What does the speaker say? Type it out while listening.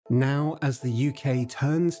Now, as the UK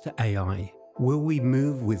turns to AI, will we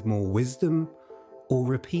move with more wisdom or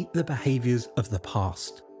repeat the behaviours of the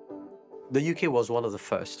past? The UK was one of the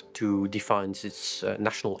first to define its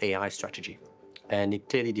national AI strategy. And it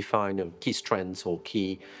clearly defined key strengths or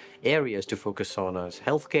key areas to focus on as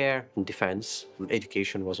healthcare and defence.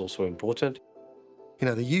 Education was also important. You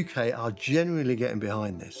know, the UK are genuinely getting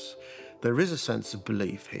behind this. There is a sense of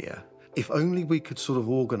belief here. If only we could sort of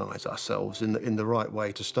organise ourselves in the right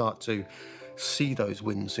way to start to see those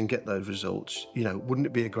wins and get those results, you know, wouldn't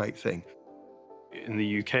it be a great thing? In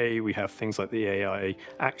the UK, we have things like the AI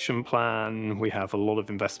Action Plan. We have a lot of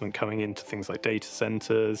investment coming into things like data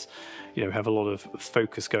centres. We have a lot of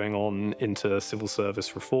focus going on into civil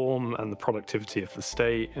service reform and the productivity of the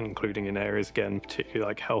state, including in areas, again, particularly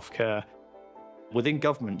like healthcare. Within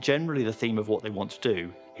government, generally the theme of what they want to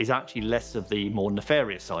do is actually less of the more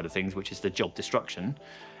nefarious side of things, which is the job destruction.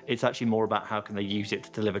 It's actually more about how can they use it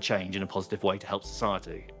to deliver change in a positive way to help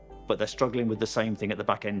society. But they're struggling with the same thing at the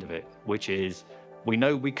back end of it, which is we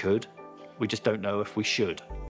know we could, we just don't know if we should.